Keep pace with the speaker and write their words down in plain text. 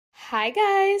Hi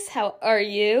guys, how are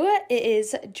you? It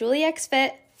is Julie X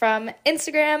Fit from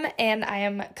Instagram, and I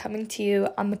am coming to you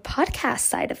on the podcast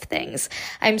side of things.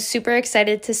 I'm super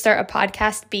excited to start a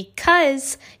podcast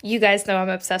because you guys know I'm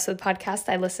obsessed with podcasts.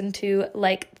 I listen to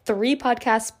like 3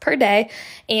 podcasts per day,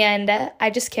 and I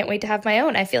just can't wait to have my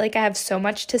own. I feel like I have so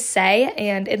much to say,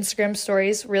 and Instagram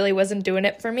stories really wasn't doing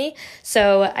it for me.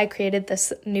 So I created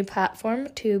this new platform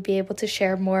to be able to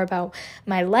share more about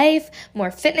my life,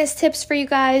 more fitness tips for you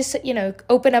guys,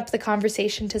 open up the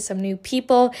conversation to some new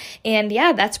people. And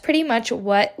yeah, that's pretty much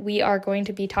what we are going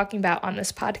to be talking about on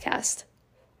this podcast.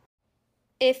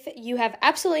 If you have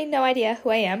absolutely no idea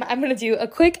who I am, I'm going to do a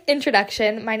quick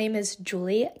introduction. My name is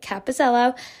Julie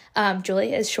Capizzello.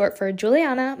 Julie is short for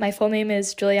Juliana. My full name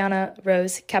is Juliana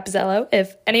Rose Capizzello,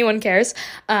 if anyone cares.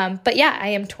 But yeah, I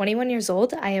am 21 years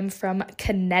old. I am from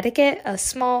Connecticut, a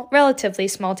relatively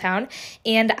small town,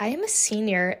 and I am a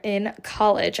senior in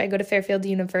college. I go to Fairfield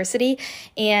University,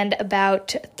 and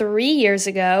about 3 years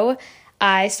ago,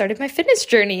 I started my fitness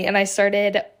journey, and I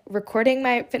started recording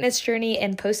my fitness journey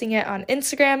and posting it on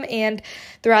Instagram. And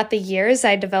throughout the years,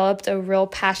 I developed a real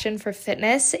passion for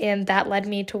fitness, and that led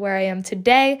me to where I am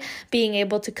today, being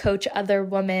able to coach other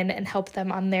women and help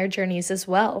them on their journeys as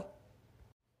well.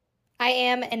 I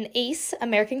am an ACE,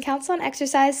 American Council on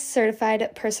Exercise,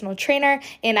 certified personal trainer,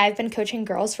 and I've been coaching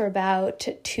girls for about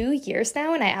 2 years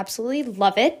now, and I absolutely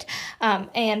love it.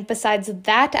 And besides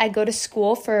that, I go to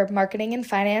school for marketing and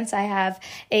finance. I have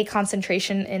a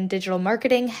concentration in digital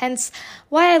marketing, hence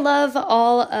why I love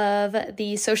all of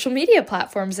the social media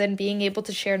platforms and being able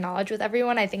to share knowledge with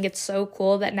everyone. I think it's so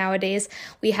cool that nowadays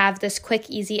we have this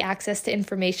quick, easy access to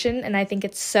information, and I think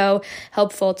it's so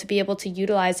helpful to be able to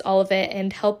utilize all of it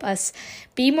and help us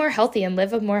be more healthy and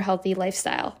live a more healthy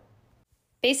lifestyle.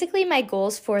 Basically, my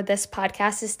goals for this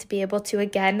podcast is to be able to,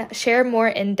 again, share more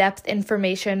in-depth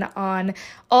information on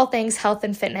all things health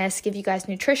and fitness, give you guys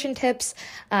nutrition tips,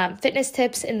 fitness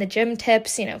tips, in the gym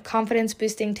tips, confidence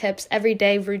boosting tips,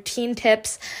 everyday routine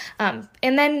tips, and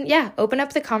then, open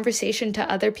up the conversation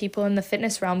to other people in the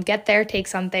fitness realm, get their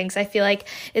takes on things. I feel like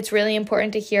it's really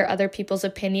important to hear other people's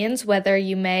opinions, whether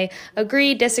you may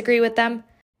agree, disagree with them.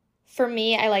 For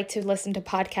me, I like to listen to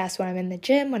podcasts when I'm in the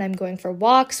gym, when I'm going for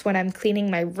walks, when I'm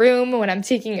cleaning my room, when I'm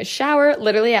taking a shower.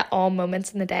 Literally at all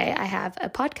moments in the day, I have a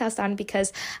podcast on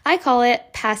because I call it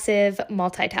passive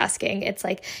multitasking. It's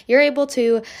like you're able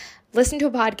to listen to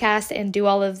a podcast and do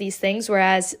all of these things,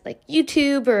 whereas like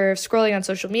YouTube or scrolling on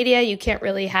social media, you can't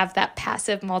really have that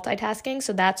passive multitasking.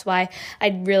 So that's why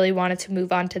I really wanted to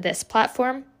move on to this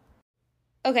platform.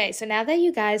 Okay, so now that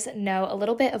you guys know a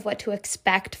little bit of what to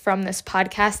expect from this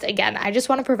podcast, again, I just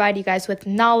want to provide you guys with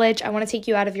knowledge. I want to take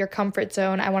you out of your comfort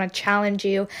zone. I want to challenge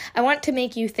you. I want to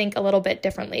make you think a little bit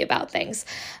differently about things.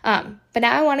 But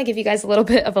now I want to give you guys a little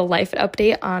bit of a life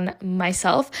update on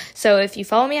myself. So if you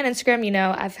follow me on Instagram, you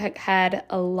know I've had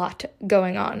a lot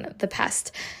going on the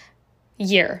past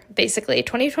year, basically.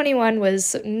 2021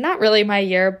 was not really my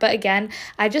year, but again,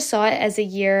 I just saw it as a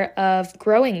year of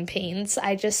growing pains.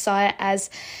 I just saw it as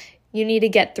you need to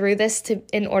get through this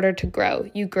in order to grow.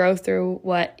 You grow through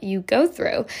what you go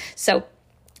through. So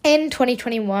in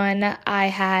 2021, I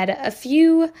had a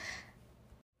few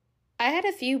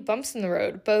bumps in the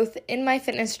road, both in my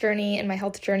fitness journey, in my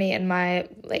health journey, in my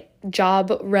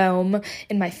job realm,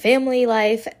 in my family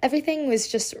life. Everything was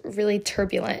just really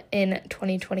turbulent in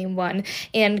 2021.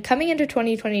 And coming into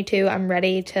 2022, I'm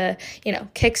ready to,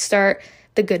 kickstart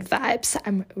the good vibes.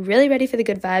 I'm really ready for the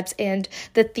good vibes. And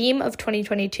the theme of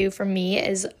 2022 for me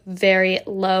is very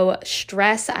low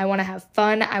stress. I want to have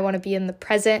fun. I want to be in the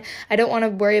present. I don't want to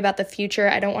worry about the future.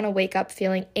 I don't want to wake up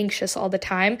feeling anxious all the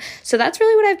time. So that's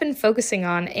really what I've been focusing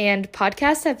on. And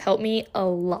podcasts have helped me a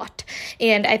lot.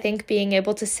 And I think being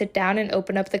able to sit down and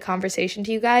open up the conversation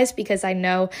to you guys, because I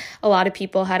know a lot of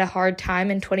people had a hard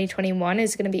time in 2021,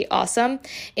 is going to be awesome.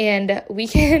 And we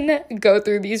can go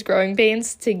through these growing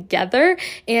pains together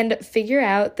and figure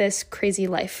out this crazy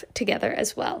life together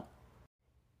as well.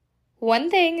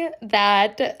 One thing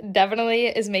that definitely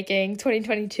is making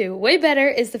 2022 way better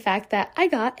is the fact that I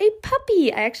got a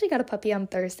puppy. I actually got a puppy on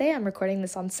Thursday. I'm recording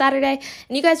this on Saturday,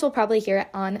 and you guys will probably hear it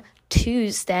on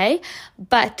Tuesday.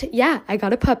 But yeah, I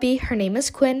got a puppy. Her name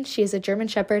is Quinn. She is a German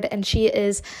Shepherd, and she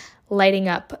is lighting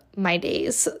up my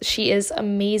days. She is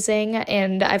amazing,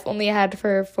 and I've only had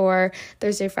her for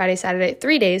Thursday, Friday, Saturday,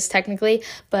 3 days technically,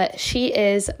 but she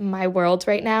is my world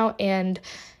right now. And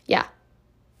yeah,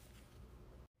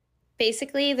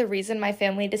 Basically, the reason my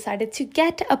family decided to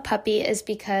get a puppy is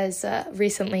because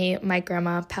recently my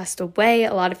grandma passed away.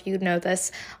 A lot of you know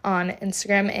this on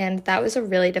Instagram, and that was a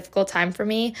really difficult time for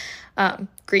me.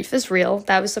 Grief is real.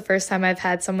 That was the first time I've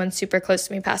had someone super close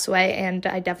to me pass away, and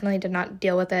I definitely did not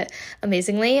deal with it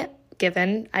amazingly,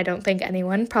 given I don't think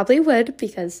anyone probably would,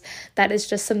 because that is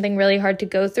just something really hard to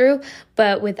go through.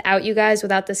 But without you guys,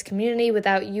 without this community,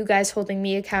 without you guys holding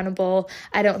me accountable,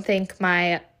 I don't think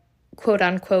my quote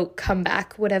unquote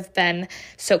comeback would have been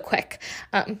so quick.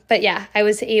 But yeah, I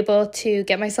was able to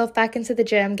get myself back into the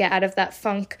gym, get out of that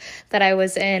funk that I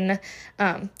was in,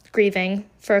 grieving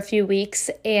for a few weeks,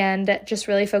 and just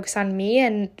really focus on me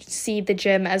and see the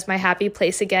gym as my happy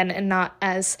place again, and not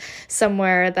as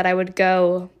somewhere that I would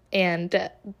go and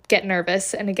get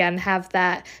nervous and again have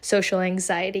that social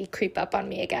anxiety creep up on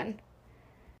me again.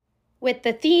 With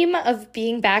the theme of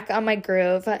being back on my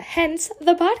groove, hence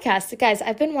the podcast. Guys,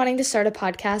 I've been wanting to start a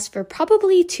podcast for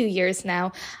probably 2 years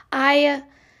now. I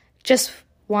just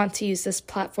want to use this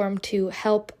platform to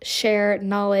help share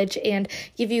knowledge and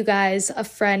give you guys a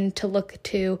friend to look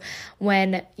to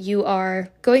when you are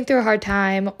going through a hard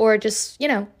time or just,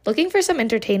 looking for some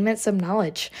entertainment, some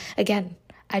knowledge. Again,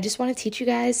 I just want to teach you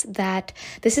guys that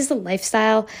this is a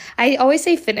lifestyle. I always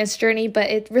say fitness journey, but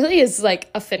it really is like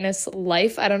a fitness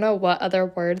life. I don't know what other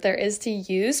word there is to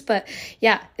use, but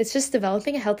yeah, it's just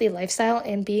developing a healthy lifestyle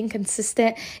and being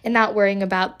consistent and not worrying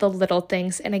about the little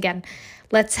things. And again,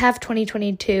 let's have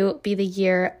 2022 be the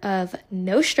year of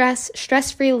no stress,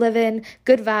 stress-free living,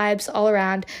 good vibes all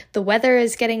around. The weather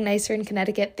is getting nicer in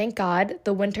Connecticut, thank God.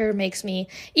 The winter makes me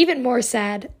even more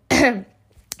sad.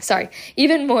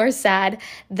 Even more sad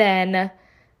than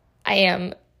I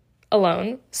am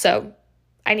alone. So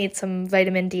I need some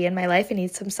vitamin D in my life. I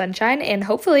need some sunshine. And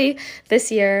hopefully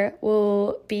this year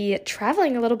we'll be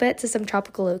traveling a little bit to some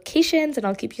tropical locations, and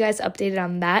I'll keep you guys updated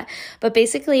on that. But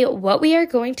basically what we are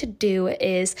going to do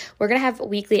is we're going to have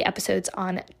weekly episodes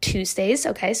on Tuesdays.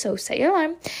 Okay, so set your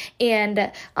alarm.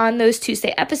 And on those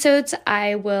Tuesday episodes,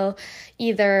 I will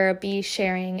either be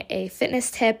sharing a fitness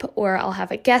tip, or I'll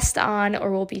have a guest on, or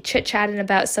we'll be chit-chatting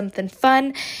about something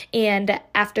fun. And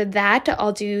after that,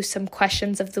 I'll do some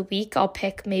questions of the week. I'll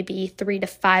pick maybe 3 to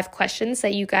 5 questions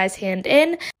that you guys hand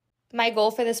in. My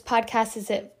goal for this podcast is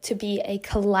it to be a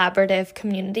collaborative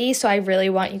community. So I really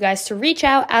want you guys to reach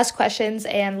out, ask questions,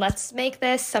 and let's make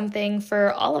this something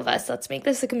for all of us. Let's make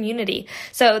this a community.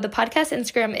 So the podcast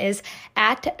Instagram is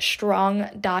at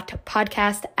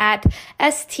strong.podcast, at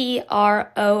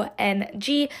strong.podcast.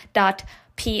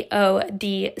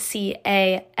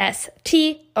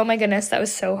 Oh my goodness, that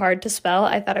was so hard to spell.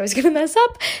 I thought I was going to mess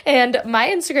up. And my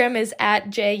Instagram is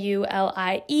at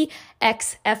JuliexFit,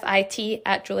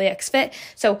 at JuliexFit.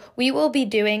 So we will be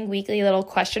doing weekly little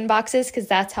question boxes, because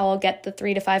that's how I'll get the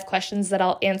 3 to 5 questions that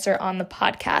I'll answer on the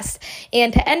podcast.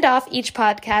 And to end off each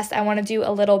podcast, I want to do a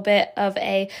little bit of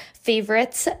a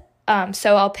favorites.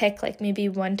 So I'll pick like maybe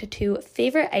 1 to 2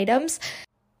 favorite items.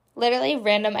 Literally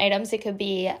random items. It could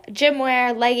be gym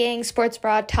wear, leggings, sports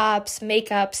bra, tops,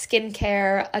 makeup,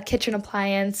 skincare, a kitchen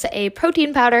appliance, a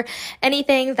protein powder,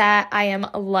 anything that I am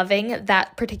loving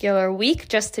that particular week,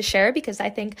 just to share, because I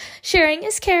think sharing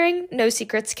is caring. No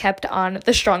secrets kept on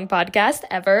the Strong podcast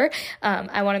ever.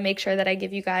 I want to make sure that I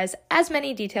give you guys as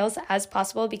many details as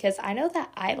possible, because I know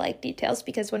that I like details,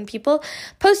 because when people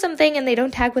post something and they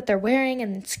don't tag what they're wearing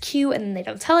and it's cute and they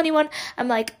don't tell anyone, I'm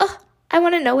like, oh, I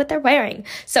want to know what they're wearing.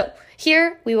 So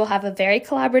here we will have a very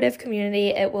collaborative community.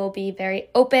 It will be very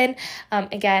open.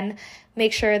 Again,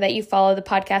 make sure that you follow the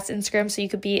podcast Instagram so you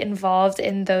could be involved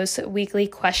in those weekly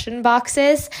question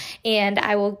boxes. And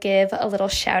I will give a little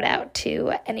shout out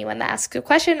to anyone that asks a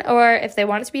question, or if they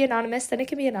want it to be anonymous, then it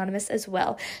can be anonymous as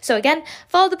well. So again,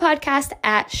 follow the podcast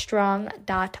at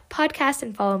strong.podcast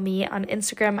and follow me on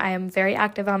Instagram. I am very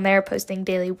active on there, posting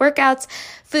daily workouts,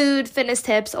 food, fitness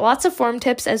tips, lots of form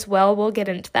tips as well. We'll get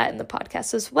into that in the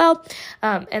podcast as well.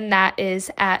 And that is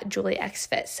at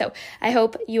JuliexFit. So I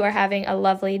hope you are having a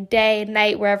lovely day,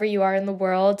 night, wherever you are in the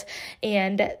world.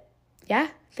 And yeah,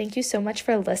 thank you so much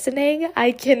for listening.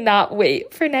 I cannot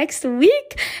wait for next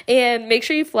week. And make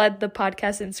sure you flood the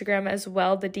podcast Instagram as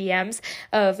well, the DMs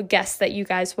of guests that you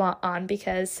guys want on,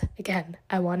 because again,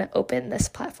 I want to open this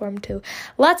platform to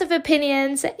lots of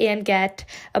opinions and get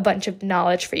a bunch of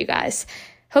knowledge for you guys.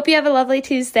 Hope you have a lovely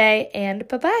Tuesday, and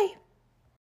bye-bye.